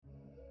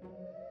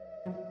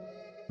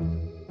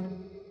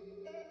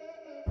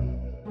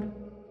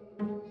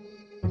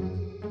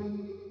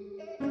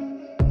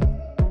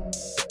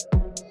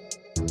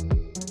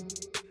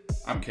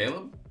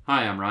Caleb.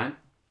 Hi, I'm Ryan.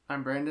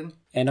 I'm Brandon.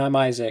 And I'm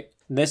Isaac.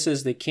 This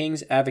is the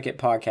King's Advocate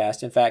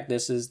podcast. In fact,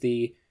 this is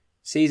the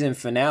season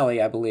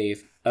finale, I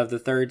believe, of the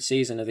third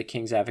season of the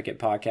King's Advocate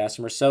podcast.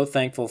 And we're so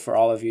thankful for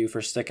all of you for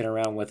sticking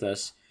around with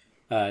us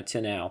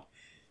to now.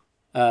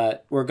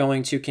 We're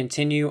going to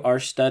continue our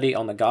study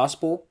on the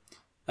gospel.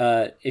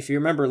 If you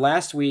remember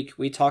last week,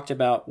 we talked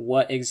about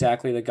what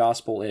exactly the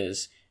gospel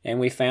is. And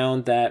we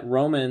found that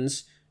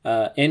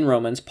in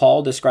Romans,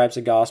 Paul describes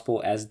the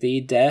gospel as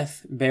the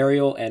death,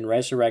 burial, and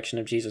resurrection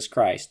of Jesus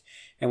Christ.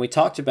 And we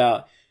talked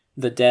about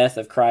the death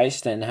of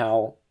Christ and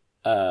how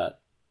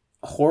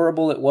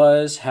horrible it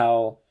was,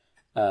 how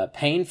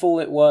painful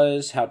it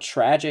was, how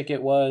tragic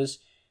it was,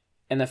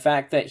 and the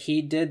fact that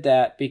he did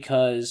that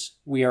because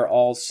we are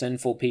all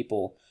sinful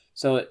people.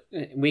 So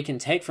we can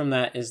take from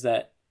that is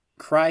that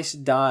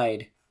Christ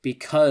died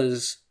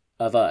because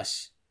of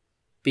us,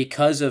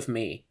 because of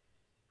me.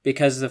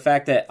 Because of the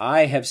fact that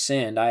I have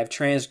sinned, I have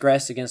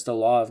transgressed against the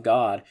law of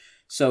God.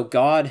 So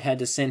God had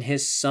to send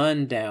his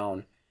son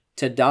down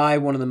to die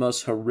one of the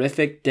most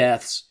horrific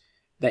deaths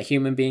that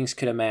human beings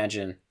could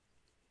imagine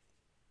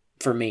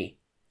for me.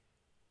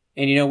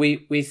 And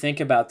we think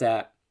about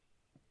that,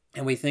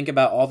 and we think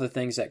about all the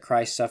things that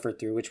Christ suffered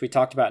through, which we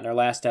talked about in our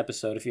last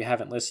episode. If you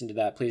haven't listened to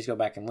that, please go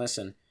back and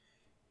listen.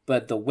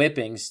 But the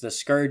whippings, the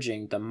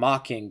scourging, the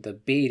mocking, the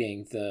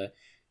beating,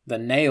 the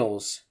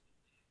nails,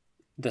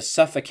 the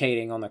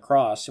suffocating on the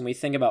cross, and we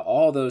think about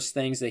all those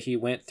things that he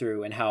went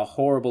through and how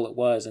horrible it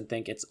was and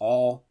think it's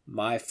all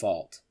my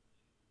fault,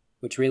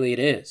 which really it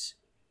is.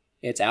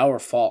 It's our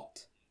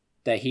fault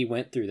that he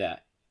went through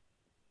that.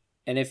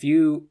 And if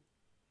you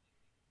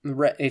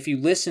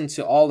listen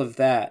to all of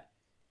that,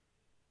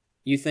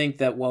 you think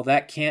that, well,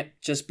 that can't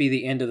just be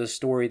the end of the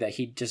story, that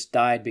he just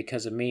died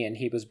because of me and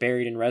he was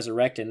buried and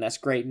resurrected, and that's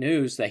great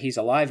news that he's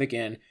alive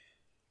again.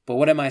 But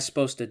what am I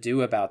supposed to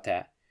do about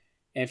that?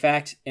 In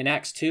fact, in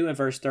Acts 2 and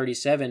verse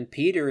 37,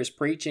 Peter is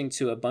preaching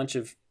to a bunch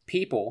of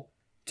people,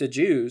 to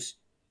Jews,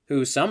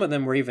 who some of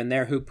them were even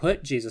there, who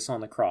put Jesus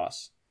on the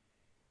cross.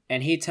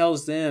 And he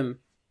tells them,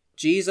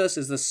 Jesus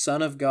is the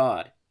Son of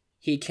God.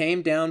 He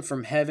came down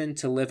from heaven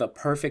to live a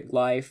perfect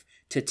life,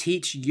 to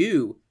teach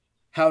you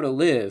how to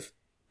live,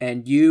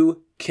 and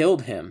you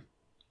killed him.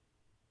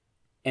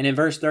 And in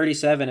verse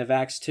 37 of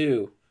Acts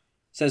 2,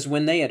 it says,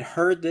 when they had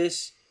heard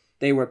this,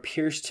 they were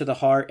pierced to the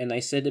heart, and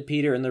they said to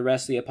Peter and the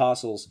rest of the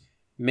apostles,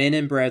 men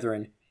and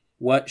brethren,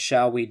 what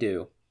shall we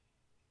do?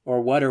 Or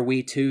what are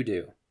we to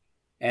do?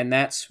 And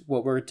that's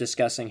what we're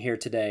discussing here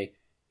today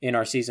in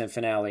our season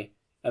finale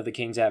of the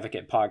King's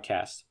Advocate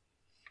podcast.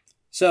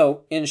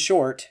 So, in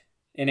short,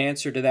 in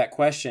answer to that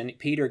question,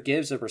 Peter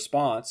gives a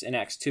response in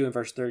Acts 2 and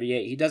verse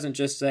 38. He doesn't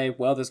just say,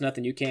 well, there's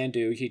nothing you can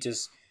do. You're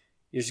just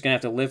going to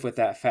have to live with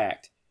that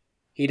fact.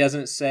 He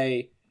doesn't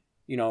say,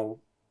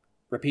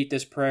 repeat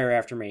this prayer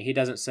after me. He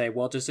doesn't say,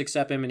 well, just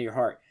accept him into your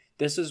heart.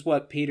 This is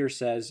what Peter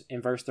says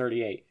in verse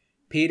 38.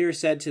 Peter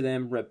said to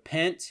them,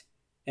 repent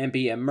and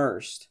be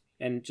immersed.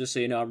 And just so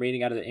you know, I'm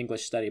reading out of the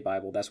English Study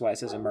Bible. That's why it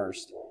says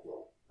immersed.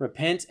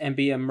 Repent and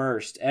be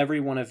immersed,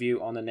 every one of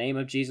you, on the name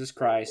of Jesus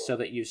Christ, so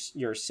that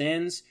your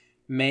sins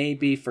may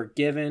be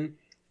forgiven,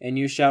 and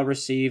you shall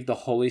receive the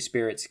Holy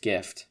Spirit's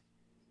gift.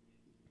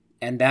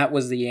 And that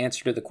was the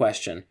answer to the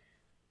question.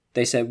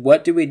 They said,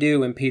 what do we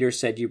do? And Peter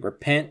said, you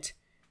repent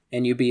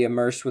and you be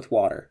immersed with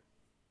water.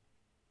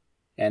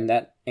 And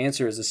that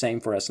answer is the same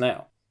for us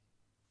now.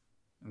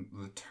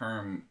 The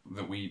term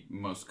that we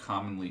most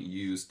commonly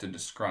use to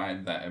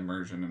describe that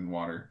immersion in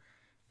water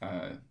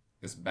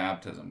is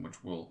baptism,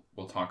 which we'll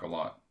talk a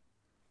lot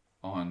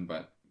on,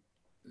 but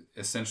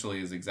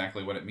essentially is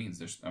exactly what it means.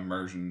 There's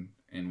immersion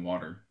in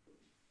water.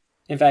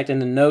 In fact, in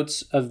the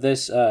notes of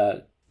this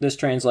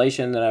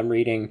translation that I'm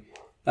reading,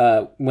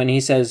 when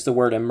he says the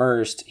word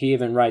immersed, he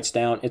even writes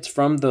down, it's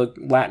from the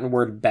Latin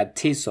word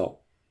baptizo,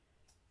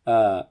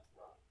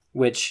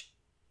 which,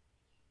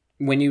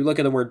 when you look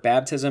at the word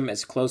baptism,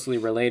 it's closely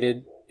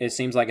related. It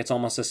seems like it's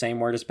almost the same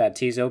word as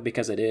baptizo,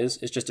 because it is.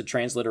 It's just a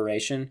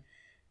transliteration.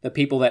 The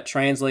people that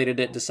translated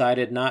it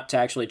decided not to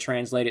actually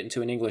translate it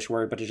into an English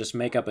word, but to just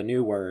make up a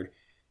new word.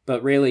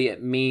 But really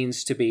it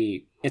means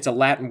it's a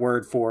Latin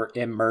word for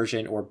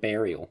immersion or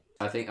burial.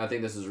 I think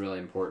this is really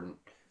important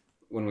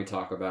when we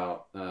talk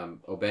about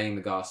obeying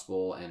the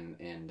gospel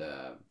and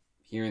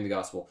hearing the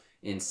gospel.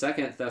 In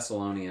 2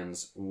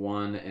 Thessalonians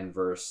 1 and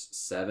verse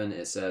 7,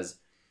 it says,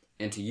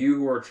 and to you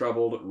who are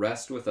troubled,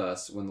 rest with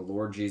us when the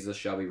Lord Jesus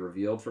shall be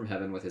revealed from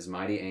heaven with his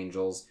mighty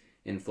angels,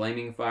 in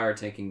flaming fire,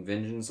 taking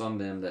vengeance on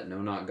them that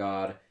know not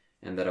God,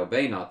 and that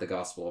obey not the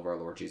gospel of our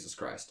Lord Jesus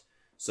Christ.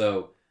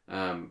 So,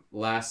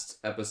 last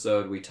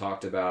episode we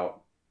talked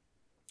about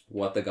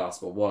what the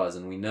gospel was,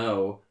 and we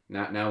know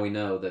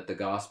that the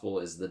gospel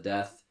is the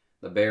death,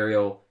 the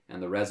burial,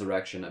 and the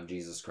resurrection of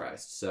Jesus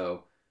Christ.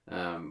 So,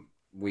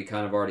 we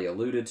kind of already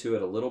alluded to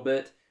it a little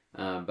bit.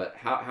 But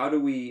how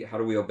do we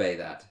obey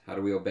that? How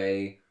do we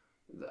obey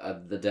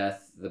the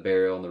death, the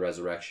burial, and the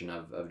resurrection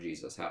of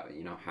Jesus?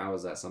 How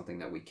is that something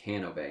that we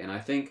can obey? And I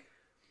think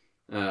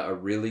a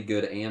really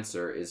good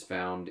answer is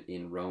found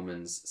in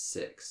Romans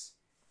 6.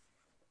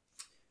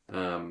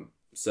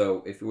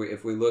 So if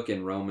we look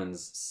in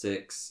Romans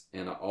 6,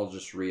 and I'll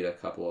just read a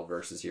couple of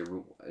verses here,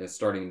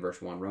 starting in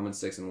verse 1. Romans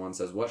 6:1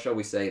 says, "What shall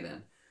we say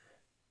then?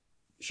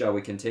 Shall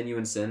we continue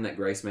in sin that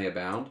grace may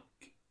abound?"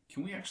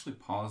 Can we actually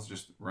pause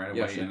just right away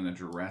Yeah, sure. and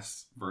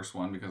address verse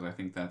 1, because I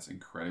think that's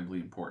incredibly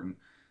important.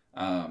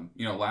 In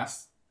the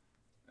last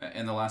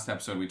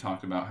episode we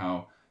talked about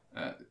how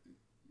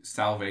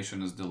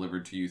salvation is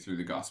delivered to you through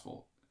the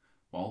gospel.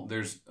 Well,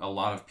 there's a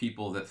lot of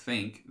people that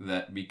think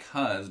that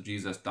because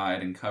Jesus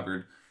died and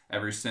covered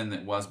every sin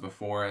that was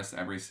before us,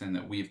 every sin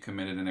that we've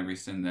committed, and every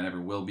sin that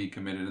ever will be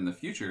committed in the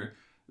future,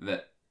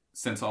 that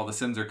since all the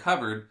sins are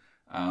covered,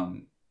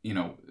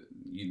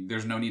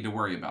 there's no need to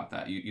worry about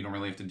that. You don't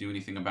really have to do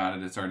anything about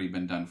it. It's already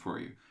been done for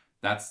you.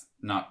 That's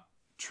not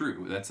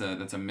true. That's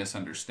a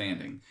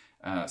misunderstanding.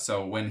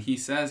 So when he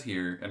says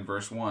here in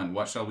verse 1,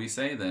 "What shall we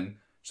say then?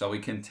 Shall we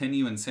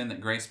continue in sin that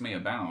grace may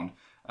abound?"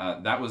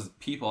 That was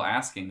people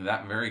asking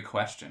that very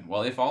question.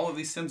 Well, if all of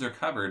these sins are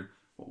covered,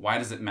 why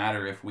does it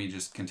matter if we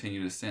just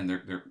continue to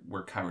sin?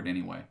 We're covered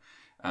anyway.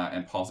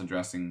 And Paul's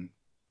addressing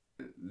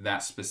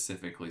that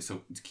specifically.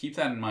 So keep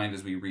that in mind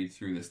as we read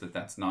through this,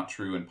 that's not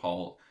true, and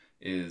Paul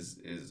is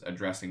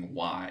addressing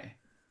why.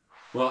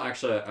 Well,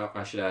 actually,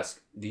 I should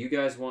ask, do you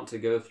guys want to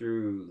go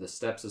through the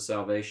steps of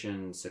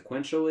salvation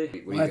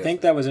sequentially? Well, I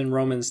think that was in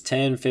Romans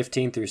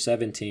 10:15 through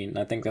 17.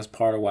 I think that's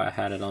part of why I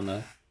had it on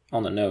the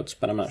notes,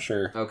 but I'm not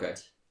sure. Okay.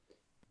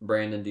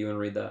 Brandon, do you want to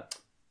read that?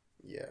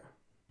 Yeah.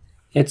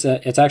 It's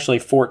actually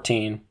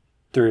 14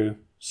 through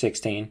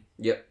 16.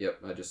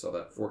 Yep. I just saw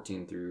that.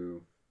 14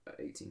 through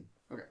 18.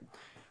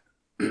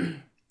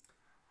 Okay.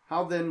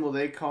 How then will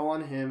they call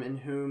on him in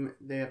whom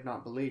they have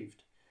not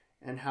believed?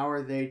 And how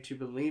are they to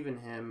believe in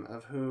him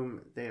of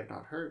whom they have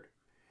not heard?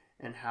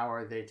 And how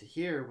are they to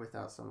hear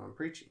without someone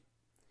preaching?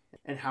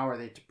 And how are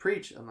they to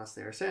preach unless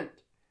they are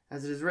sent?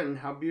 As it is written,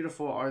 how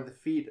beautiful are the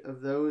feet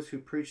of those who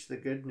preach the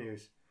good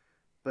news.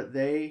 But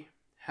they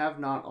have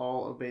not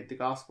all obeyed the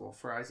gospel.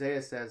 For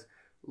Isaiah says,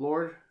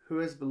 Lord, who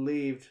has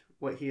believed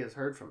what he has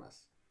heard from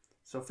us?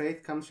 So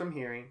faith comes from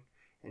hearing,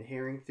 and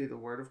hearing through the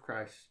word of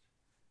Christ.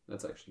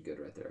 That's actually good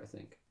right there, I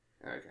think.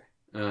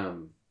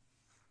 Okay.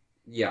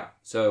 Yeah.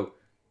 So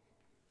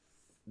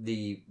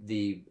the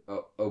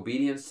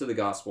obedience to the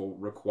gospel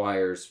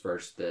requires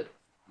first that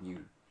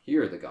you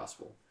hear the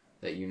gospel,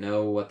 that you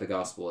know what the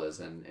gospel is,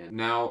 and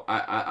now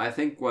I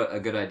think what a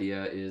good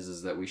idea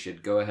is that we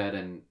should go ahead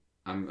and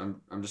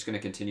I'm just going to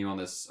continue on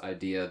this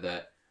idea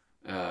that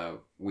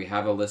we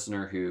have a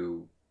listener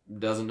who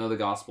doesn't know the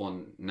gospel,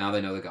 and now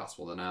they know the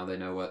gospel, and now they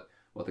know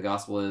what the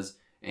gospel is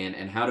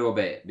and how to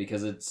obey it,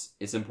 because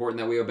it's important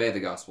that we obey the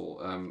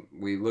gospel.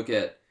 We look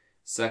at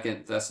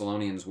 2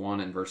 Thessalonians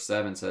 1 and verse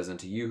 7 says, "And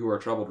to you who are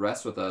troubled,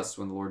 rest with us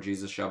when the Lord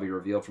Jesus shall be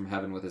revealed from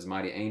heaven with his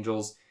mighty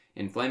angels,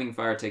 in flaming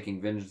fire,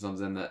 taking vengeance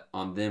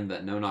on them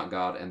that know not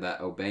God and that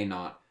obey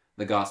not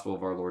the gospel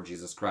of our Lord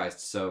Jesus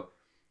Christ." So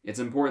it's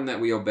important that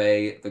we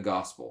obey the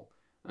gospel.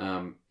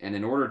 And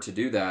in order to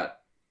do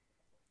that,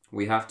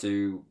 we have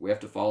to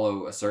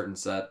follow a certain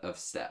set of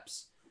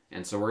steps.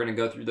 And so we're going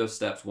to go through those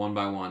steps one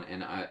by one.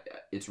 And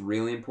it's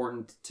really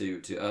important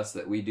to us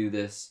that we do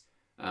this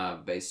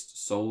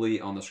based solely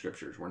on the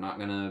scriptures. We're not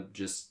going to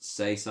just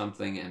say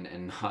something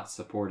and not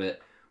support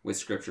it with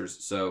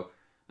scriptures. So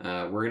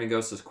we're going to go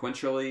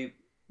sequentially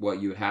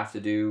what you have to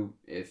do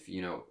if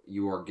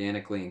you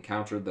organically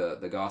encountered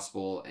the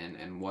gospel,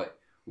 and what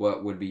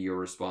would be your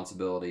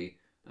responsibility.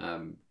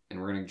 And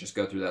we're going to just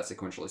go through that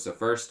sequentially. So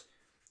first,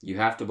 you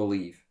have to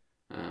believe.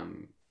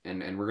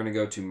 And we're going to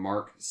go to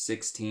Mark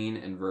 16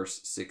 and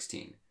verse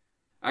 16.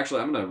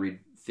 Actually, I'm going to read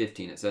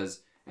 15. It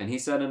says, "And he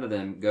said unto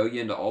them, Go ye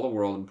into all the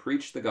world, and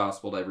preach the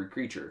gospel to every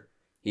creature.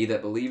 He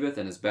that believeth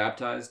and is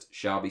baptized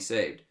shall be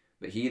saved,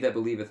 but he that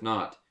believeth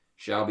not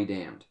shall be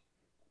damned."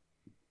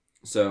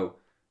 So,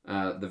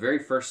 the very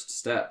first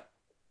step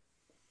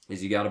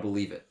is you got to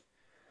believe it.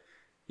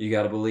 You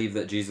got to believe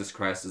that Jesus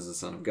Christ is the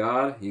Son of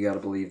God. You got to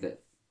believe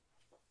that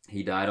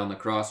he died on the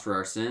cross for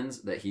our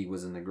sins, that he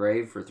was in the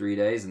grave for 3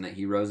 days, and that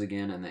he rose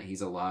again, and that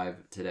he's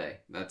alive today.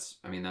 That's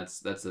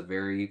the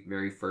very,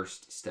 very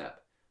first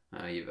step.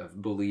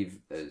 Believe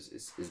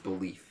is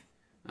belief.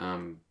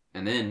 And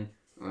then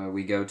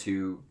we go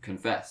to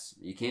confess.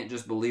 You can't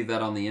just believe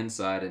that on the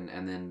inside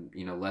and then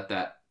let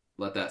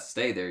that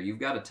stay there. You've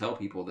got to tell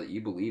people that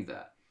you believe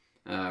that.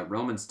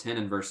 Romans 10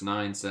 and verse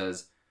 9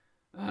 says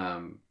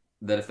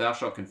that if thou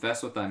shalt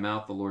confess with thy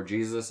mouth the Lord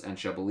Jesus, and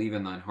shalt believe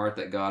in thine heart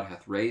that God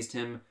hath raised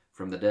him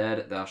from the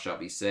dead, thou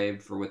shalt be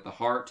saved. For with the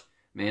heart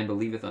man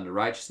believeth unto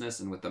righteousness,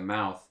 and with the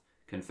mouth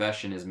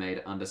confession is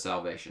made unto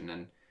salvation.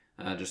 And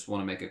I just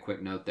want to make a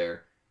quick note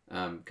there.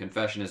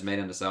 Confession is made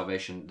unto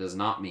salvation does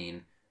not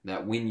mean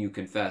that when you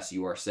confess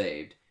you are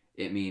saved.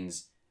 It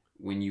means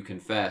when you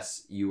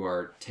confess you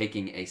are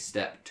taking a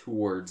step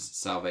towards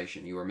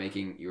salvation. You are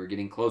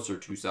getting closer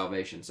to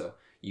salvation. So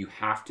you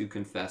have to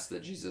confess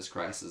that Jesus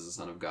Christ is the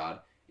Son of God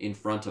in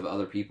front of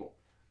other people.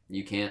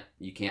 You can't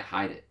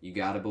hide it. You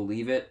got to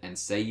believe it and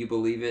say you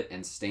believe it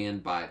and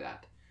stand by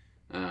that.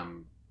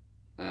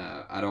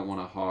 I don't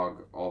want to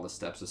hog all the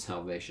steps of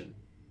salvation.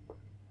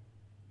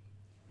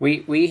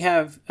 We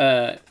have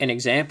an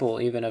example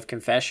even of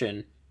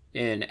confession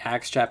in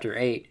Acts chapter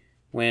 8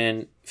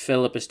 when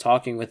Philip is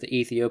talking with the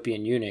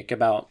Ethiopian eunuch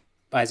about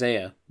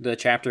Isaiah, the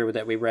chapter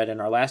that we read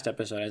in our last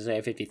episode,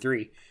 Isaiah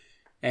 53.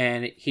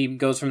 And he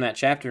goes from that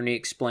chapter and he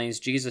explains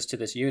Jesus to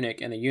this eunuch,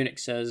 and the eunuch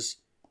says,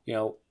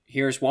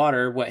 here's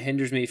water. What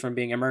hinders me from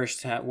being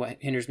immersed?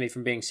 What hinders me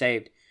from being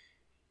saved?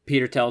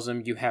 Peter tells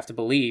him, you have to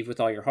believe with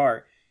all your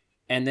heart.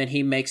 And then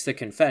he makes the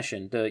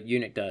confession, the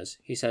eunuch does.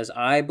 He says,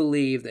 I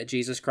believe that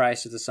Jesus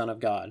Christ is the Son of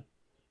God.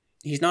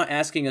 He's not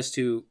asking us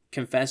to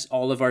confess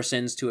all of our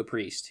sins to a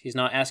priest. He's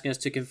not asking us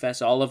to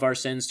confess all of our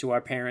sins to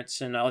our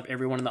parents and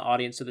everyone in the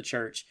audience of the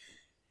church.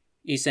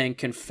 He's saying,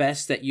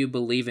 confess that you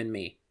believe in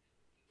me.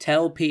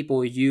 Tell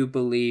people you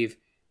believe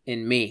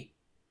in me.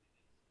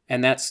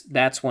 And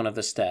that's one of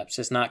the steps.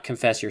 It's not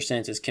confess your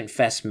sins, it's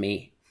confess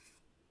me.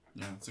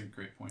 Yeah, that's a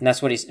great point. And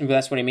that's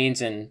what he means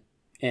in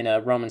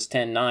Romans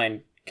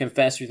 10:9.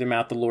 Confess with your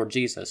mouth the Lord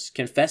Jesus.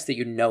 Confess that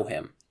you know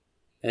him,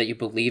 and that you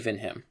believe in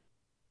him.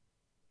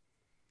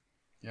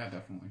 Yeah,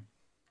 definitely.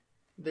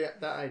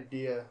 That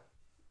idea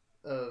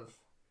of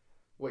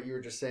what you were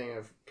just saying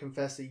of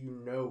confess that you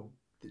know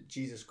that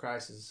Jesus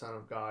Christ is the Son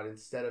of God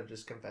instead of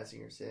just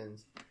confessing your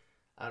sins.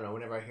 I don't know,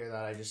 whenever I hear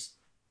that, I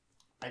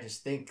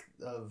just think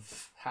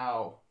of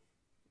how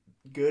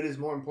good is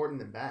more important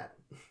than bad.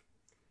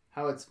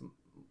 How it's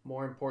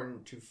more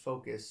important to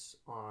focus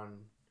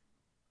on,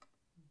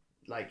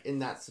 like, in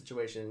that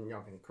situation,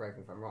 y'all can correct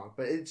me if I'm wrong,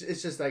 but it's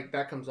just like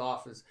that comes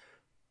off as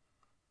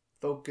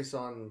focus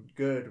on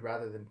good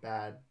rather than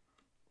bad.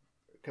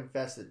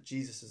 Confess that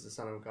Jesus is the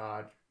Son of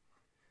God,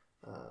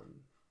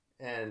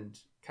 and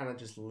kind of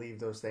just leave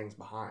those things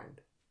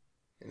behind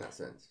in that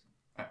sense.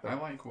 I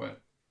like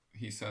what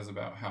he says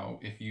about how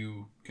if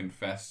you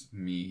confess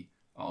me,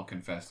 I'll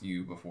confess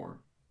you before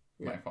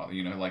my Father.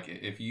 Like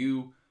if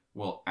you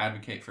will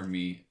advocate for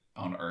me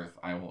on earth,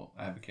 I will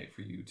advocate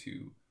for you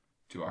to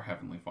our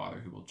Heavenly Father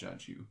who will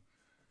judge you.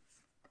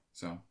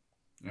 So,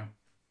 yeah.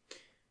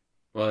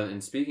 Well,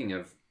 and speaking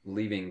of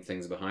leaving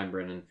things behind,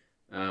 Brennan,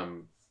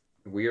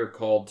 we are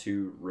called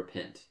to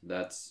repent.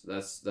 That's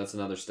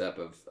another step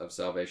of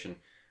salvation.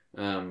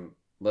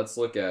 Let's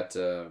look at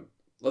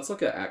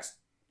Acts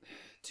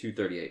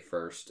 2:38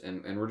 first,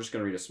 and we're just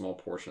going to read a small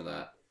portion of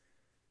that.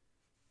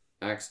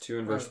 Acts 2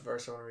 and verse.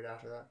 Verse I want to read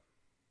after that.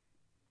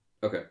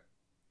 Okay.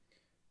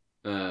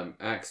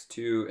 Acts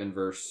 2 and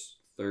verse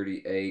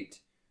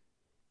 38.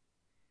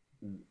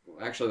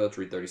 Actually, let's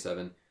read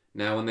 37.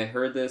 Now when they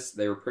heard this,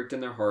 they were pricked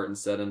in their heart and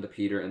said unto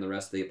Peter and the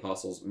rest of the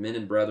apostles, Men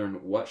and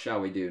brethren, what shall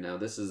we do? Now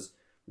this is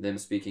them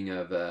speaking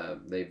of,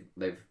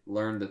 they've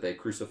learned that they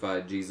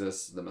crucified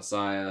Jesus, the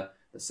Messiah,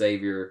 the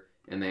Savior,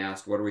 and they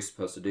asked, what are we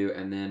supposed to do?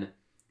 And then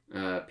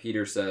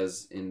Peter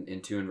says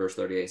in 2 and verse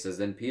 38, says,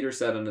 Then Peter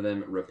said unto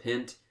them,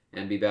 Repent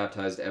and be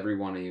baptized every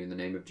one of you in the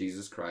name of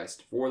Jesus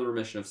Christ for the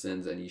remission of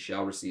sins, and ye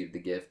shall receive the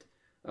gift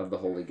of the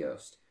Holy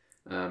Ghost.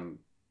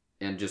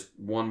 And just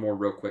one more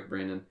real quick,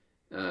 Brandon.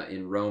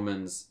 In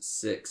Romans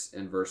 6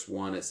 and verse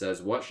 1, it says,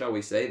 What shall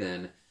we say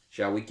then?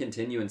 Shall we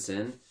continue in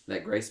sin,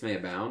 that grace may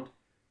abound?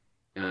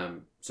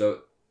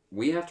 So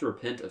we have to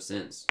repent of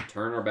sins,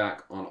 turn our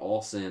back on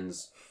all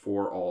sins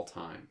for all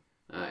time.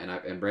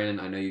 And Brandon,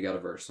 I know you got a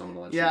verse, so I'm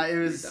going to let you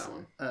read that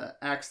one.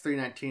 Acts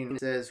 3:19. It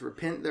says,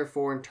 Repent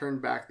therefore and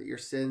turn back that your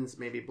sins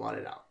may be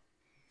blotted out.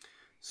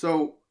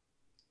 So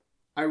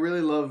I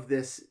really love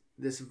this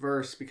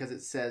verse because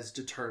it says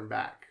to turn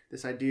back.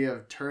 This idea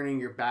of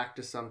turning your back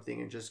to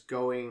something and just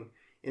going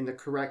in the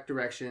correct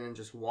direction and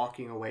just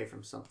walking away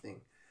from something.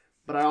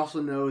 But I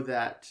also know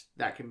that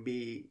can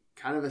be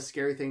kind of a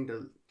scary thing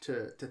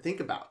to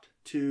think about,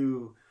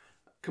 to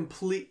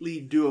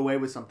completely do away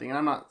with something. And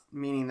I'm not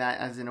meaning that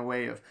as in a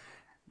way of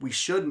we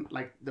shouldn't,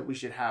 like that we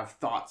should have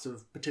thoughts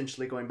of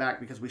potentially going back,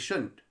 because we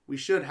shouldn't. We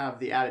should have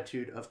the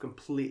attitude of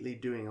completely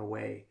doing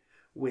away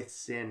with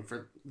sin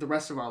for the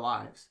rest of our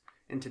lives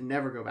and to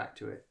never go back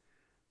to it.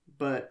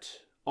 But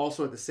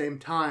also at the same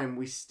time,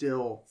 we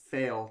still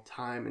fail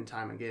time and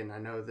time again. I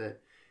know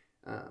that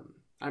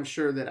I'm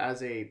sure that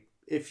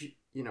if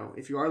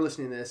you are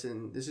listening to this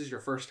and this is your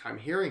first time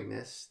hearing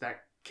this,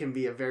 that can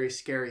be a very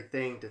scary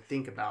thing to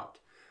think about.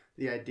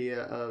 The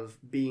idea of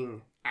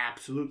being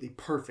absolutely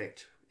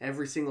perfect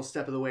every single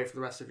step of the way for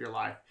the rest of your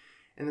life.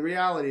 And the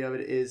reality of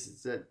it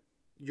is that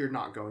you're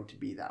not going to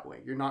be that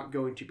way. You're not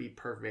going to be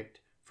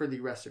perfect for the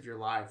rest of your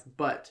life,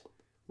 but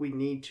we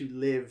need to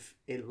live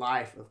a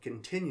life of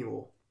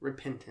continual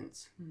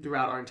repentance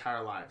throughout our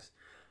entire lives.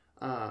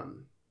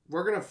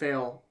 We're going to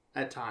fail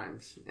at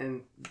times,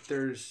 and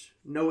there's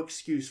no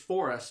excuse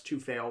for us to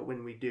fail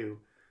when we do.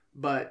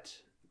 But,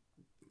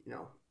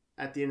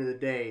 at the end of the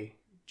day,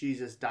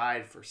 Jesus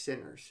died for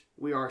sinners.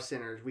 We are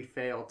sinners. We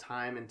fail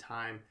time and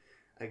time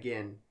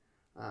again.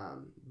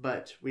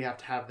 But we have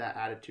to have that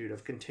attitude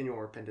of continual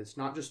repentance,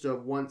 not just a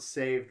once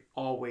saved,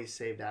 always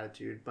saved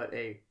attitude, but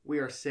we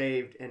are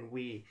saved and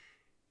we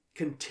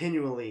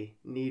continually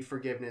need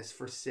forgiveness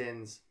for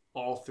sins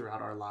all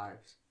throughout our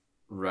lives.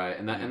 Right,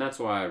 and that's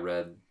why I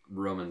read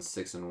Romans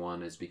 6 and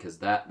 1, is because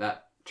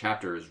that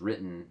chapter is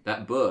written,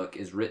 that book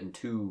is written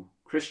to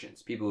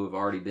Christians, people who have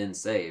already been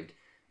saved,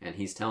 and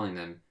he's telling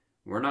them,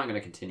 we're not going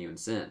to continue in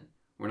sin.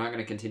 We're not going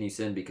to continue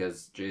sin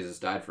because Jesus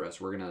died for us.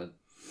 We're going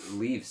to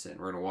leave sin.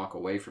 We're going to walk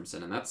away from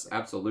sin. And that's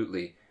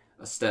absolutely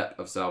a step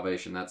of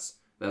salvation. That's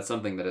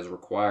something that is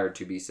required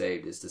to be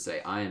saved, is to say,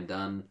 I am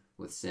done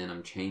with sin.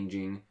 I'm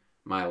changing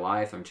my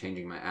life. I'm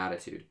changing my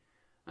attitude.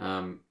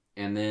 And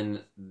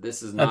then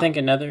this is not... I think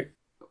another...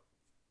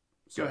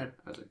 Sorry, Go ahead.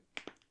 Isaac.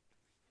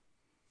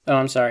 Oh,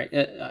 I'm sorry.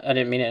 I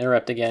didn't mean to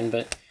interrupt again,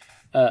 but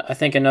I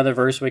think another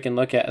verse we can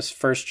look at is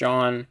 1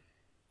 John,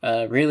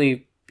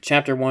 really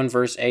chapter 1,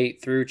 verse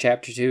 8 through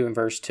chapter 2 and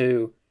verse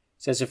 2.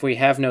 It says, if we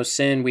have no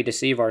sin, we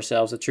deceive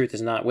ourselves. The truth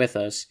is not with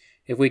us.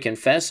 If we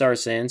confess our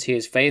sins, he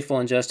is faithful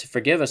and just to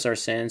forgive us our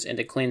sins and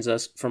to cleanse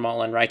us from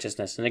all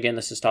unrighteousness. And again,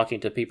 this is talking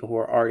to people who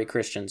are already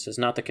Christians. It's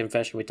not the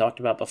confession we talked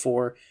about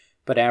before,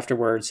 but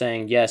afterward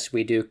saying, yes,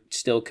 we do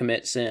still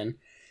commit sin.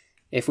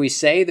 If we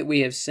say that we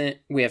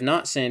have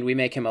not sinned, we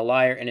make him a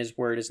liar, and his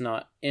word is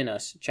not in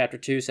us. Chapter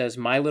 2 says,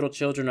 my little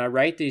children, I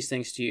write these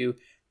things to you,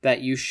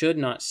 that you should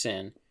not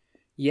sin.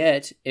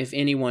 Yet, if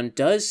anyone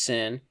does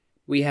sin,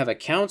 we have a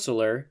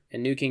counselor,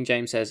 and New King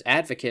James says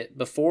advocate,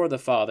 before the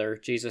Father,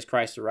 Jesus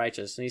Christ the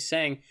righteous. And he's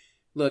saying,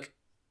 look,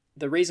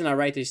 the reason I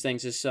write these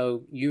things is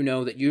so you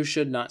know that you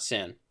should not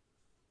sin,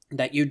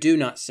 that you do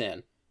not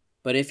sin.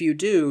 But if you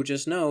do,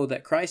 just know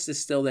that Christ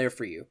is still there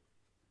for you.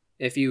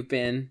 If you've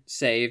been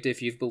saved,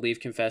 if you've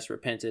believed, confessed,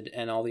 repented,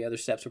 and all the other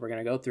steps that we're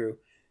going to go through.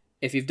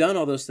 If you've done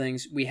all those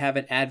things, we have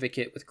an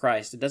advocate with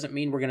Christ. It doesn't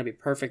mean we're going to be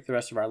perfect the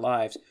rest of our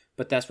lives,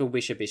 but that's what we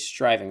should be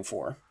striving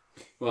for.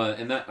 Well,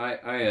 and that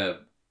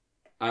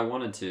I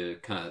wanted to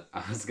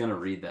I was going to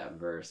read that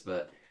verse,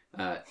 but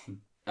I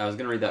was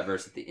going to read that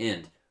verse at the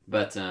end.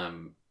 But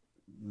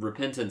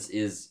repentance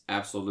is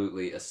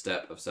absolutely a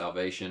step of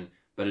salvation,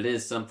 but it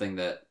is something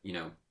that,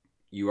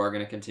 you are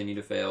going to continue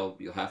to fail.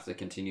 You'll have to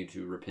continue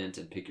to repent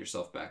and pick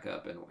yourself back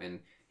up and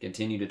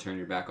continue to turn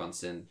your back on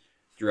sin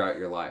throughout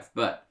your life.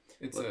 But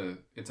it's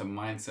a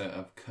mindset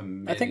of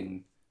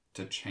committing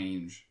to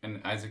change.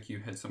 And Isaac, you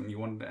had something you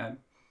wanted to add?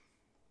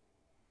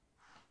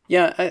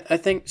 Yeah, I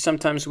think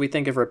sometimes we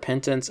think of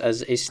repentance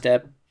as a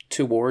step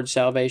towards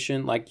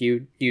salvation. Like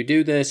you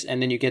do this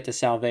and then you get to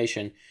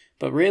salvation.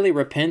 But really,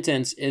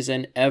 repentance is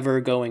an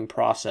ever-going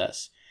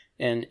process.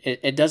 And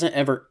it doesn't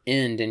ever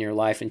end in your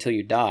life until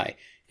you die.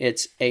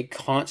 It's a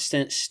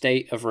constant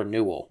state of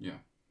renewal. Yeah,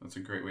 that's a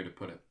great way to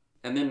put it.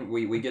 And then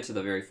we get to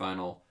the very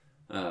final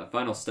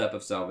step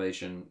of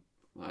salvation.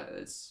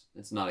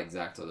 It's not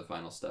exactly the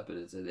final step.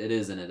 It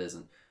is and it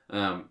isn't.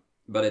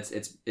 But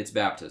it's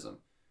baptism.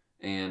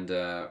 And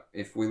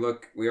if we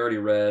look, we already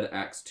read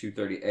Acts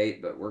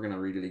 2:38, but we're going to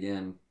read it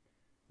again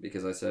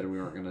because I said we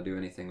weren't going to do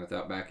anything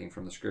without backing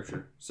from the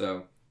scripture.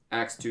 So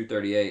Acts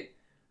 2:38.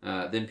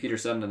 Then Peter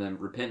said unto them,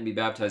 repent and be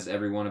baptized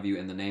every one of you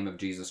in the name of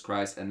Jesus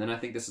Christ. And then I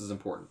think this is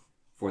important,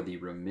 for the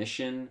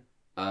remission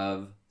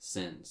of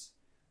sins.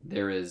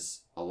 There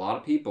is a lot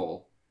of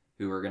people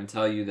who are going to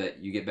tell you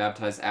that you get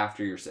baptized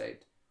after you're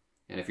saved.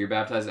 And if you're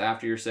baptized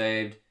after you're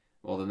saved,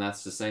 well, then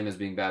that's the same as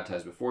being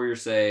baptized before you're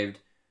saved.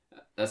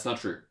 That's not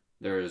true.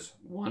 There is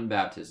one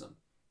baptism,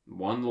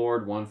 one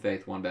Lord, one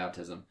faith, one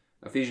baptism.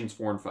 Ephesians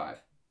 4:5.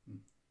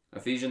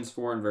 Ephesians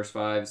 4 and verse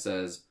 5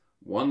 says,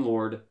 one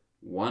Lord,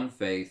 one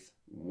faith,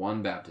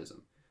 one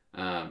baptism.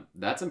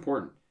 That's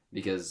important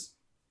because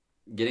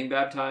getting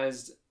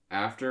baptized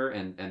after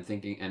and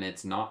thinking, and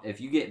it's not, if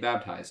you get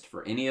baptized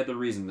for any other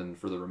reason than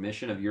for the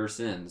remission of your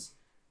sins,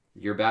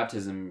 your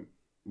baptism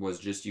was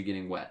just you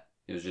getting wet.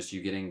 It was just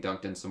you getting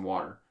dunked in some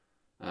water.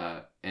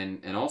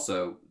 And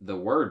also the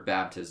word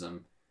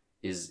baptism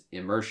is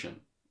immersion.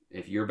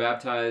 If you're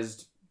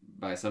baptized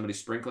by somebody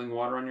sprinkling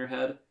water on your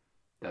head,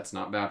 that's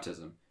not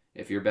baptism.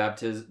 If you're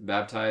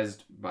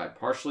baptized by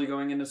partially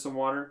going into some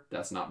water,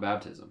 that's not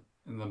baptism.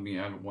 And let me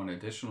add one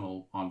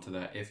additional onto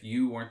that. If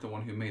you weren't the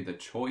one who made the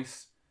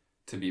choice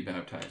to be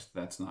baptized,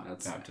 that's not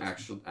baptism.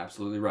 Actually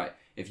absolutely right.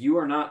 If you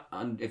are not,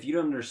 if you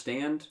don't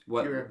understand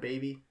what... If you're a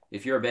baby.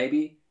 If you're a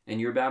baby and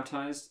you're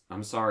baptized,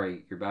 I'm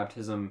sorry, your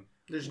baptism...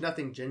 There's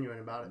nothing genuine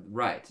about it.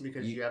 Right.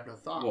 Because you have no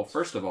thoughts. Well,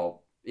 first of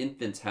all,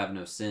 infants have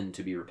no sin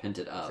to be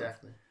repented of.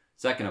 Exactly.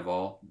 Second of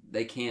all,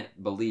 they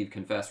can't believe,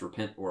 confess,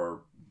 repent,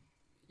 or...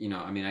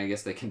 I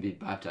guess they can be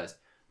baptized,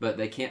 but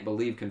they can't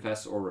believe,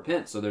 confess, or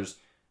repent. So there's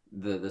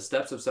the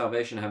steps of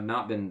salvation have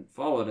not been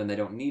followed, and they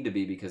don't need to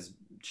be because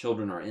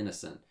children are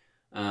innocent.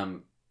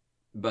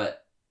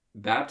 But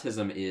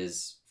baptism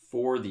is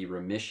for the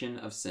remission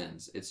of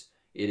sins. It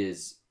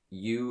is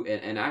you,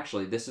 and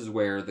actually this is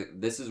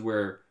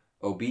where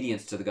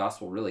obedience to the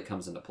gospel really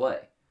comes into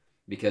play,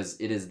 because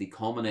it is the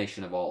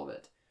culmination of all of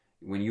it.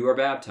 When you are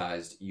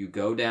baptized, you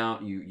go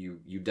down,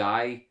 you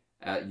die.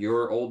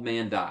 Your old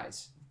man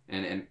dies.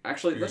 And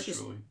actually,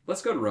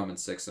 let's go to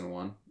Romans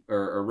 6:1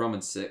 or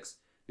Romans 6,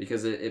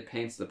 because it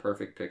paints the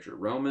perfect picture.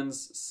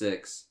 Romans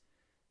 6,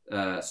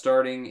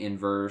 starting in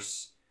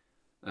verse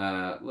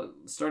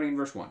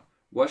 1.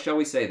 What shall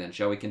we say then?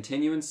 Shall we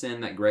continue in sin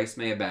that grace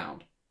may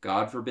abound?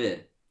 God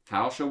forbid.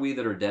 How shall we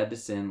that are dead to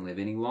sin live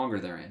any longer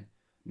therein?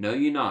 Know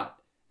ye not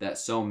that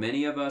so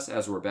many of us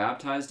as were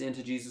baptized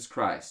into Jesus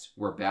Christ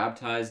were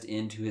baptized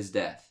into his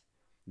death.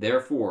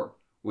 Therefore,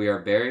 we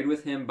are buried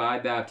with him by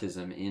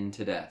baptism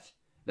into death,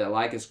 that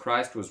like as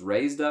Christ was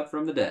raised up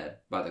from the dead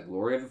by the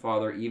glory of the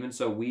Father, even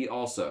so we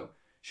also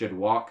should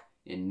walk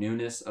in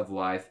newness of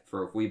life.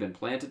 For if we've been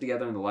planted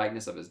together in the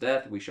likeness of his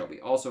death, we shall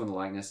be also in the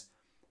likeness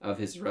of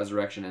his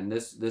resurrection. And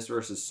this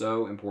verse is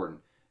so important.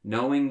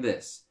 Knowing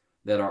this,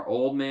 that our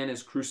old man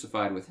is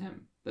crucified with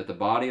him, that the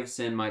body of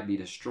sin might be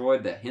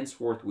destroyed, that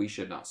henceforth we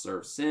should not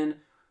serve sin,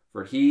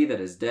 for he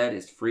that is dead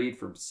is freed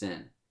from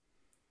sin.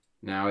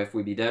 Now, if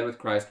we be dead with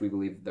Christ, we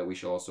believe that we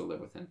shall also live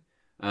with him.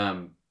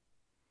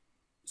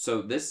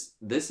 So this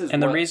is,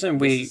 and the reason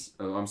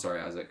oh, I'm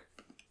sorry, Isaac.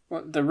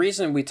 Well, the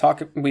reason we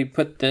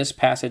put this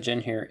passage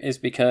in here is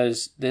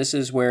because this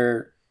is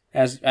where,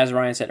 as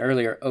Ryan said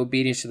earlier,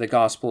 obedience to the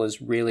gospel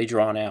is really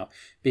drawn out.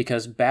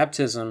 Because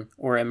baptism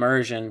or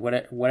immersion,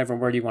 whatever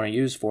word you want to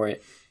use for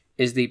it,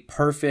 is the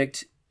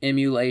perfect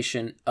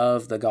emulation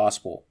of the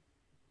gospel.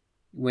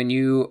 When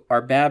you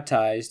are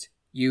baptized,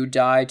 you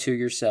die to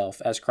yourself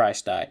as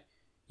Christ died.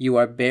 You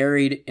are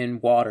buried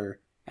in water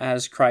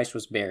as Christ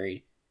was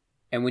buried.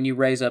 And when you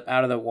raise up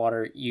out of the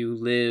water, you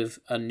live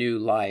a new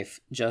life,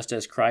 just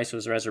as Christ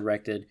was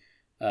resurrected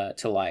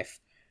to life.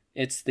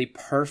 It's the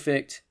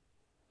perfect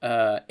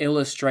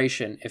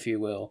illustration, if you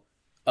will,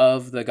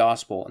 of the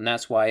gospel. And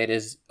that's why it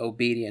is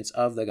obedience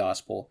of the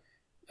gospel.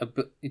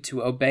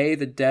 To obey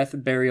the death,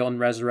 burial, and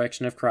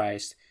resurrection of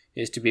Christ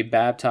is to be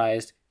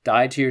baptized,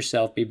 die to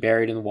yourself, be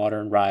buried in the water,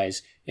 and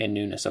rise in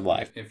newness of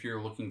life. If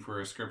you're looking for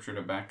a scripture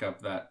to back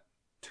up that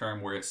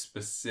term where it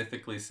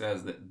specifically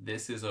says that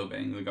this is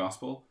obeying the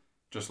gospel,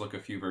 just look a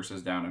few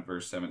verses down in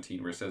verse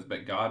 17 where it says,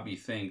 "But God be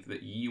thanked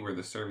that ye were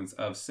the servants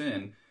of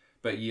sin,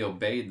 but ye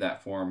obeyed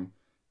that form,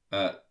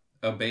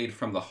 obeyed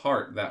from the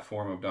heart that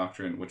form of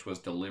doctrine which was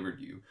delivered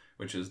you,"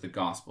 which is the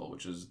gospel,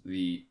 which is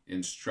the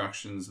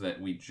instructions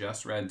that we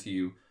just read to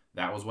you.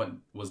 That was what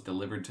was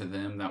delivered to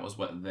them. That was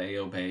what they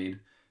obeyed.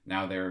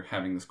 Now they're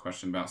having this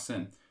question about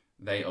sin.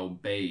 They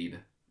obeyed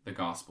the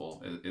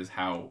gospel, is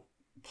how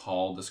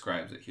Paul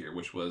describes it here,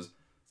 which was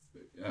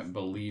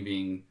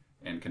believing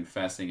and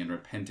confessing and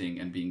repenting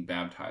and being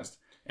baptized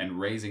and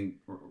rising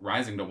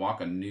to walk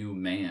a new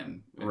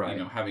man, right?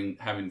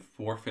 Having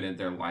forfeited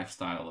their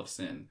lifestyle of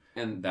sin,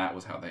 and that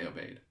was how they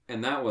obeyed.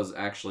 And that was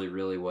actually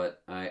really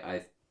what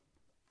part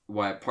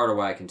of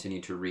why I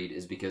continue to read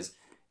is because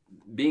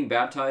being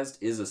baptized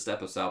is a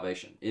step of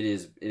salvation. It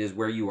is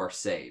where you are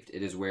saved.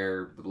 It is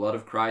where the blood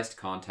of Christ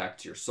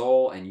contacts your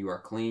soul and you are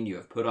clean. You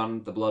have put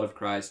on the blood of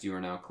Christ. You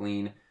are now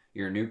clean.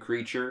 You're a new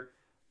creature.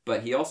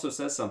 But he also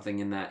says something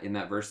in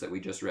that verse that we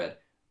just read,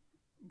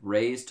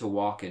 raised to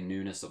walk in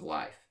newness of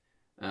life.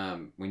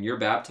 When you're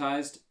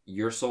baptized,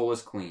 your soul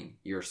is clean.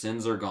 Your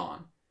sins are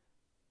gone.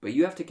 But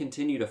you have to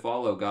continue to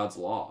follow God's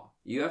law.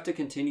 You have to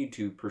continue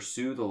to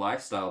pursue the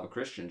lifestyle of a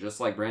Christian, just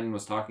like Brandon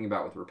was talking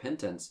about with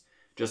repentance.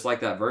 Just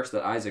like that verse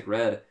that Isaac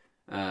read,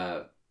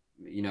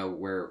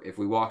 where if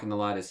we walk in the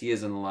light as he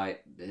is in the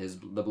light,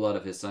 the blood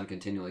of his son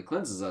continually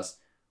cleanses us.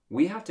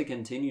 We have to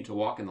continue to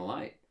walk in the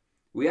light.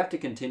 We have to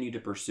continue to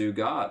pursue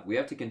God. We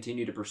have to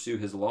continue to pursue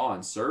his law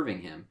and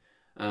serving him.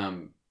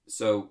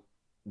 So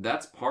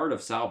that's part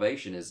of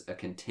salvation, is a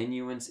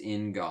continuance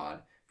in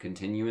God,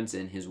 continuance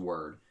in his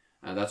word.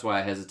 That's why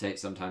I hesitate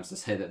sometimes to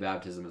say that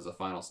baptism is the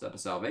final step of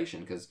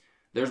salvation, because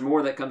there's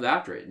more that comes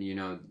after it.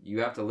 You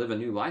have to live a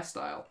new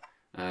lifestyle.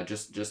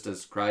 Just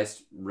as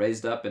Christ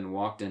raised up and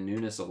walked in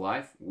newness of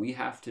life, we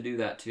have to do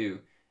that too.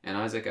 And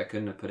Isaac, I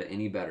couldn't have put it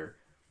any better.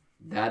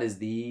 That is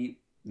the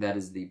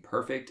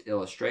perfect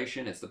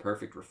illustration. It's the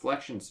perfect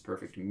reflection. It's the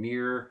perfect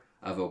mirror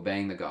of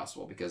obeying the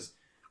gospel, because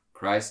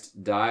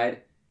Christ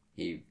died,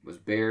 he was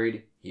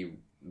buried, he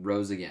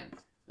rose again.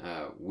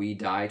 We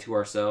die to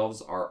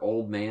ourselves. Our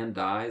old man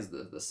dies.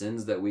 The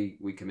sins that we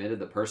committed,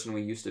 the person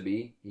we used to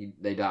be,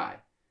 they die.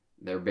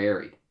 They're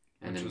buried.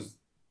 And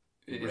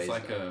it's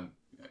like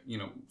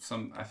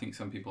I think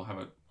some people have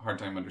a hard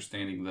time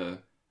understanding the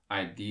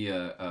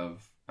idea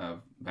of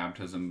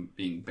baptism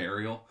being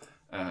burial.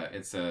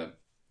 It's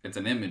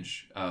an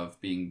image of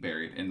being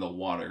buried in the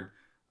water,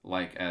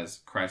 like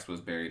as Christ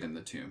was buried in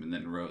the tomb and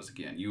then rose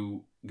again.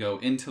 You go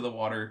into the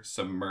water,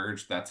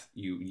 submerged. That's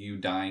you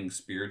dying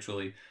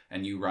spiritually,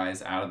 and you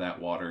rise out of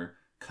that water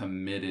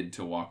committed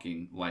to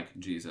walking like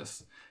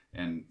Jesus.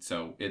 And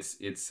so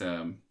it's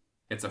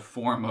a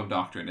form of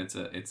doctrine. It's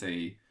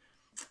a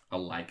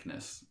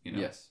likeness.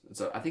 Yes.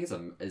 So I think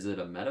is it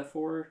a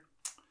metaphor?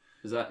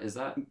 Is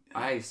that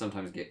I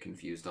sometimes get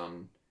confused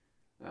on.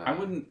 I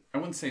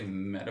wouldn't say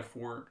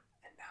metaphor.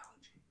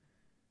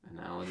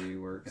 Analogy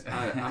works.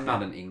 I'm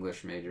not an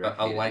English major.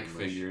 A like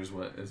figure is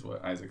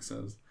what Isaac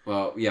says.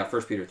 Well, yeah,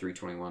 1 Peter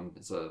 3:21.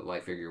 It's a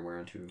like figure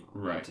whereunto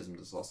right. Baptism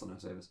does also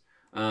not save us.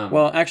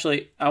 Well,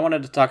 actually, I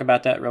wanted to talk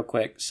about that real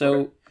quick.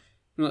 So,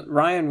 okay.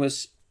 Ryan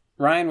was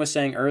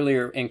saying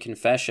earlier in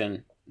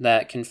confession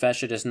that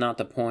confession is not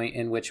the point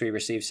in which we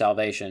receive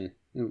salvation.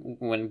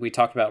 When we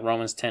talked about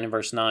Romans 10 and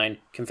verse 9,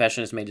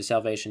 confession is made to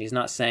salvation. He's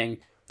not saying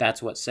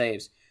that's what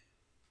saves.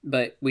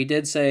 But we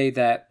did say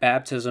that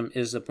baptism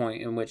is the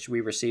point in which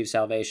we receive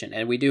salvation.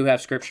 And we do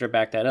have scripture to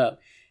back that up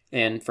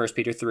in 1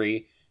 Peter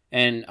 3.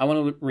 And I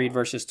want to read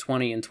verses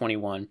 20 and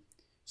 21. It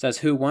says,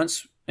 who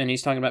once, and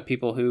he's talking about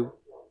people who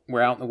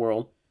were out in the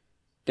world,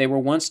 they were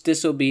once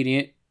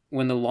disobedient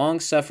when the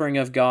long suffering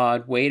of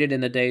God waited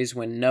in the days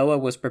when Noah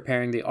was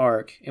preparing the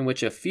ark, in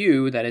which a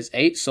few, that is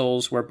 8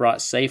 souls, were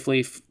brought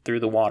safely through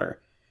the water.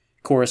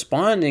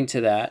 Corresponding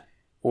to that,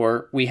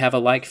 or we have a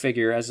like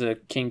figure, as the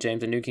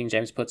New King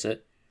James puts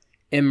it,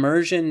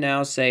 immersion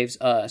now saves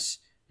us,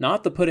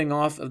 not the putting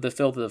off of the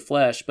filth of the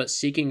flesh, but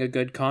seeking a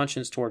good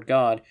conscience toward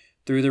God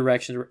through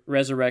the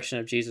resurrection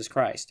of Jesus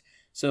Christ.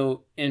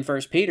 So in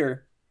 1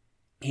 Peter,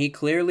 he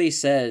clearly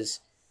says,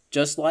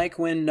 just like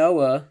when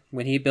Noah,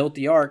 when he built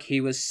the ark, he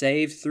was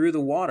saved through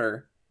the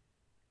water,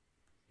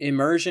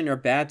 immersion or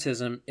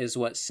baptism is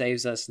what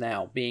saves us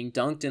now. Being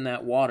dunked in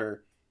that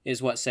water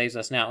is what saves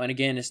us now. And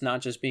again, it's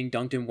not just being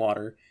dunked in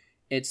water.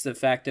 It's the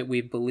fact that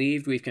we've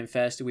believed, we've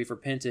confessed, we've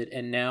repented,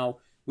 and now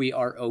we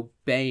are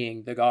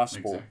obeying the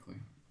gospel. Exactly.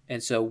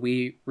 And so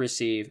we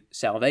receive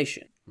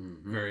salvation.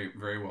 Mm-hmm. Very,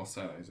 very well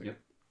said, Isaac. Yep,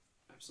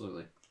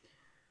 absolutely.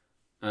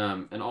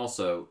 And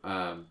also,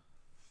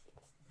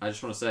 I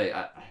just want to say,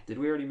 did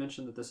we already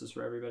mention that this is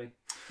for everybody?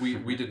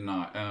 We did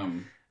not.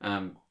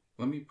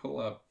 Let me pull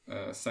up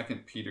 2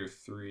 Peter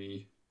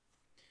 3.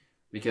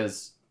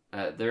 Because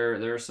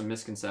there are some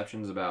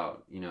misconceptions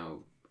about,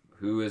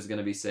 who is going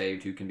to be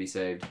saved, who can be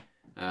saved.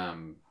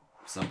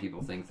 Some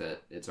people think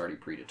that it's already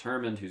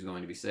predetermined who's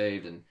going to be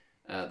saved, and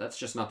that's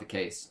just not the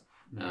case.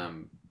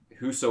 Mm-hmm.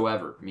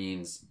 Whosoever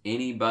means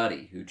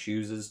anybody who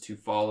chooses to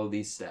follow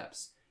these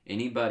steps,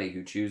 anybody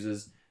who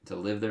chooses to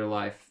live their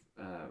life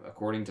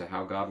according to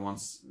how God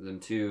wants them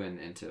to,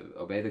 and to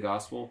obey the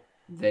gospel,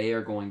 they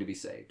are going to be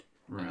saved.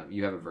 Right.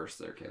 You have a verse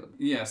there, Caleb.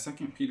 Yeah, 2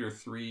 Peter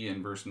 3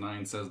 and verse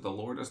 9 says, the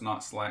Lord is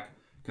not slack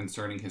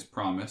concerning his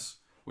promise,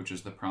 which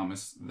is the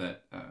promise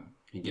that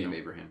he gave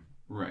Abraham.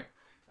 Right.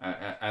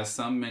 As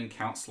some men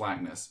count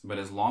slackness, but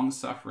is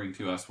long-suffering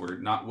to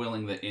usward, not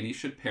willing that any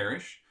should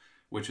perish,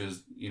 which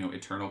is,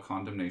 eternal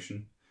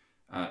condemnation,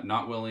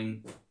 not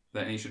willing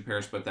that any should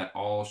perish, but that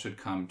all should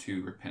come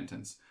to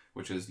repentance,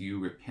 which is you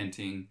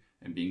repenting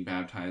and being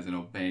baptized and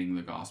obeying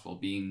the gospel.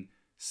 Being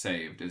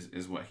saved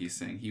is what he's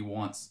saying. He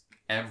wants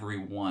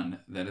everyone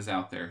that is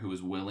out there who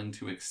is willing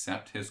to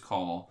accept his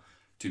call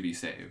to be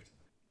saved.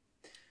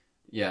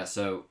 Yeah,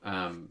 so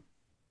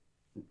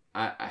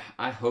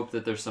I hope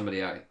that there's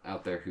somebody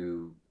out there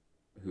who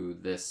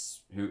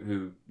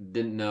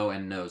didn't know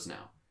and knows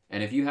now.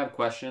 And if you have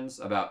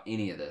questions about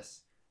any of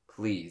this,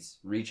 please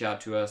reach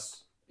out to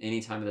us any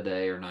time of the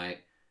day or night.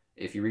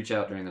 If you reach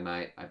out during the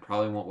night, I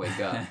probably won't wake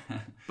up,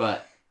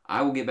 but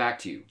I will get back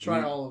to you.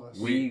 Try all of us.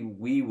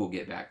 We will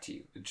get back to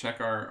you.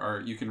 Check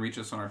our you can reach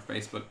us on our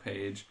Facebook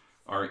page.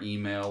 Our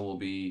email will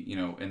be,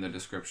 in the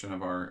description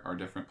of our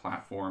different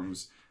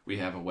platforms. We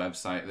have a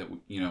website that,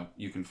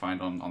 you can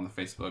find on the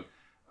Facebook,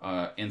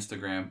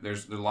 Instagram.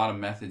 There's a lot of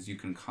methods you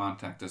can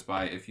contact us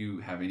by if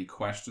you have any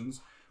questions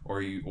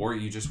or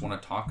you just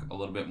want to talk a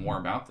little bit more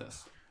about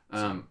this.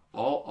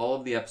 All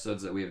of the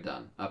episodes that we have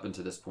done up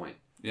until this point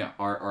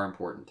are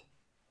important.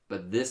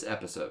 But this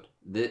episode,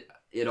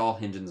 it all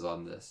hinges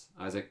on this.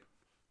 Isaac?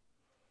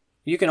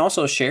 You can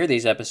also share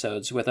these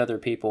episodes with other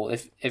people.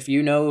 If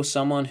you know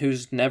someone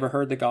who's never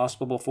heard the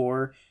gospel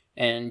before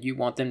and you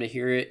want them to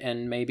hear it,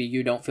 and maybe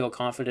you don't feel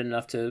confident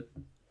enough to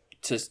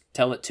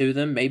tell it to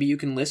them, maybe you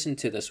can listen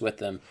to this with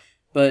them.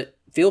 But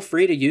feel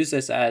free to use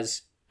this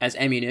as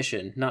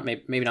ammunition.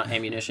 Maybe not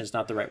ammunition is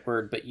not the right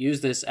word, but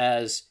use this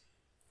as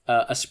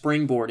a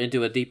springboard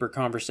into a deeper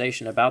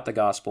conversation about the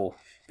gospel,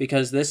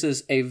 because this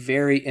is a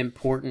very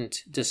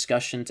important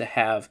discussion to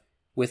have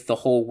with the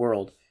whole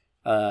world.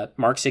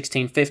 Mark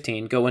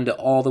 16:15, go into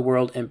all the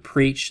world and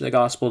preach the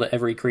gospel to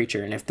every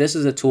creature. And if this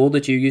is a tool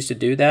that you use to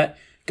do that,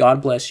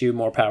 God bless you,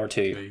 more power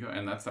to you. There you go.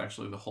 And that's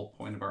actually the whole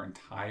point of our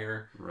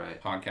entire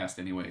podcast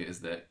anyway, is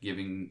that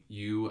giving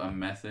you a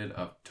method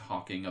of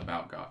talking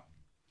about God.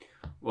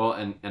 Well,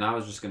 and I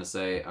was just going to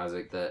say,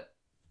 Isaac, that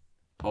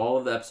all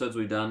of the episodes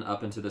we've done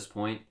up until this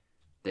point,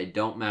 they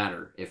don't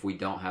matter if we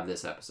don't have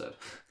this episode.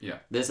 Yeah.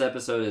 This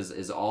episode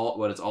is all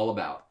what it's all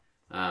about.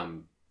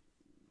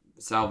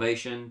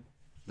 Salvation,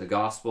 the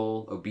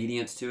gospel,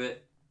 obedience to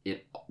it.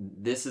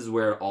 This is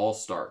where it all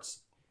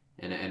starts.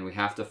 And we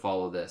have to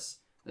follow this.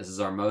 This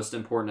is our most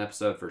important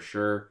episode for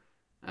sure.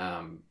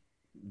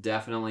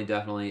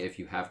 Definitely, if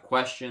you have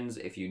questions,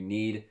 if you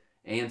need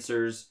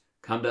answers,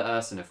 come to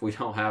us, and if we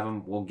don't have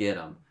them, we'll get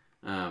them.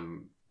 I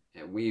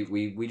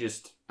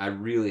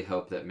really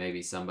hope that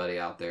maybe somebody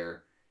out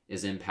there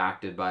is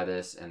impacted by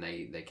this, and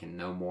they can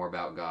know more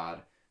about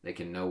God. They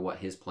can know what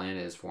his plan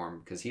is for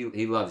them, because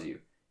he loves you.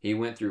 He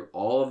went through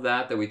all of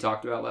that we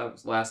talked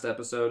about last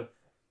episode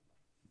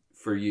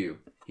for you.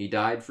 He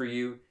died for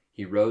you.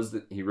 He rose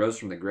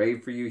from the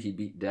grave for you. He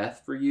beat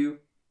death for you.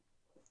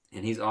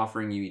 And he's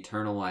offering you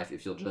eternal life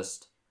if you'll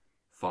just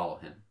follow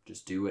him.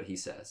 Just do what he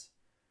says.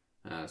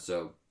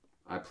 So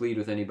I plead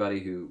with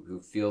anybody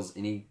who feels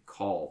any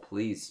call,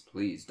 please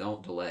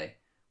don't delay.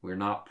 We're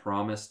not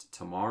promised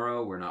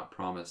tomorrow. We're not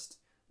promised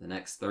the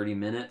next 30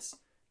 minutes.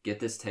 Get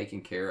this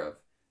taken care of.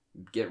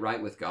 Get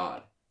right with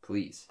God,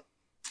 please.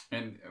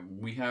 And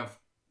we have,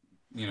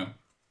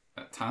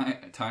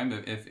 time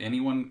if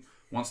anyone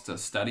wants to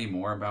study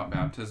more about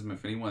baptism,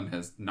 if anyone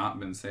has not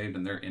been saved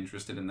and they're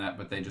interested in that,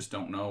 but they just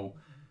don't know,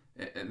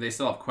 they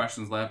still have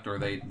questions left or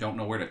they don't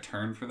know where to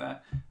turn for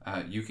that,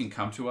 you can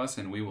come to us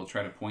and we will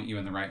try to point you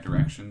in the right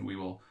direction. We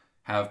will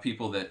have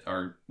people that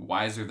are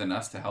wiser than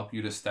us to help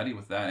you to study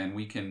with that, and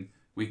we can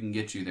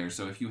get you there.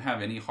 So if you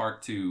have any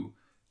heart to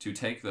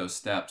take those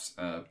steps,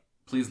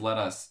 please let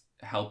us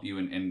help you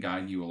and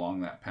guide you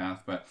along that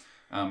path. But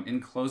in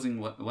closing,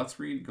 let's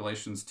read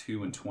Galatians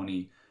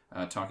 2:20,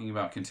 talking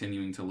about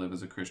continuing to live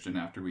as a Christian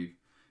after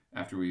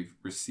we've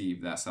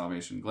received that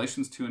salvation.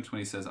 Galatians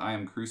 2:20 says, I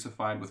am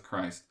crucified with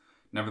Christ.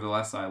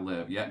 Nevertheless I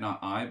live, yet not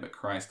I, but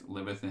Christ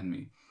liveth in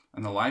me.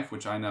 And the life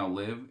which I now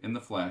live in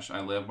the flesh, I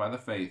live by the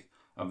faith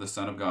of the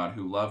Son of God,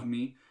 who loved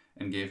me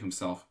and gave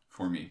himself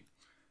for me.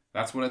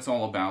 That's what it's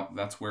all about.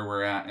 That's where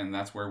we're at, and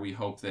that's where we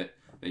hope that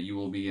you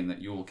will be, and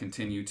that you will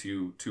continue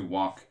to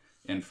walk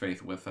in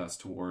faith with us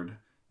toward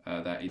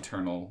that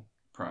eternal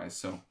prize.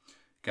 So,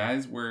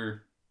 guys, we're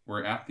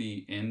at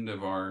the end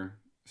of our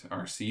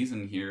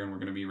season here, and we're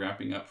going to be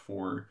wrapping up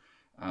for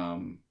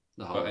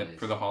the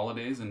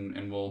holidays,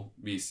 and we'll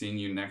be seeing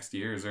you next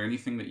year. Is there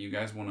anything that you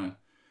guys want to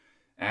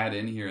add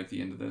in here at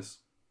the end of this?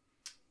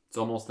 It's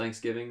almost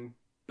Thanksgiving.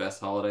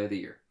 Best holiday of the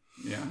year.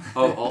 Yeah.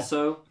 Oh,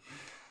 also,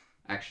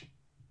 action.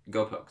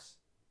 Go Pokes.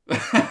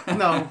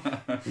 No.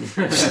 We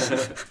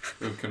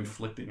have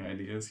conflicting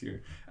ideas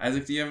here.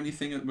 Isaac, do you have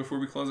anything before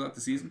we close out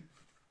the season?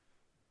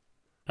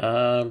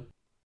 I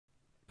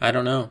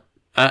don't know.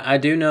 I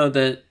do know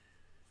that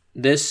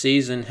this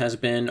season has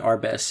been our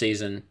best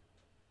season,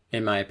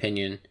 in my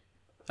opinion.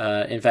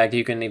 In fact,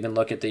 you can even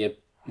look at the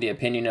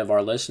opinion of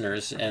our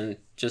listeners and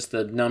just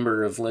the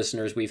number of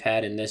listeners we've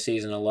had in this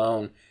season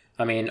alone.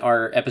 I mean,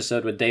 our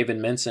episode with David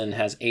Minson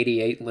has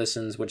 88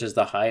 listens, which is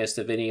the highest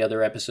of any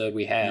other episode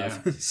we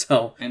have. Yeah.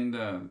 So,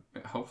 and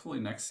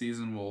hopefully next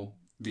season will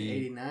be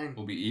 89.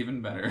 Will be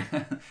even better.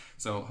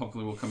 So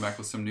hopefully we'll come back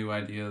with some new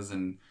ideas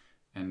and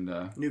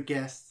new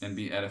guests and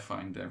be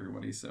edifying to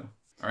everybody. So,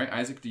 all right,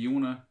 Isaac, do you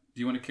want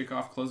to kick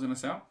off closing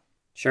us out?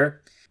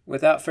 Sure.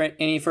 Without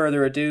any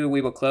further ado,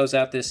 we will close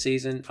out this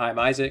season. I'm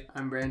Isaac.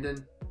 I'm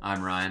Brandon.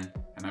 I'm Ryan.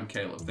 And I'm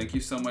Caleb. Thank you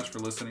so much for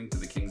listening to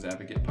the King's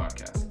Advocate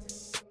podcast.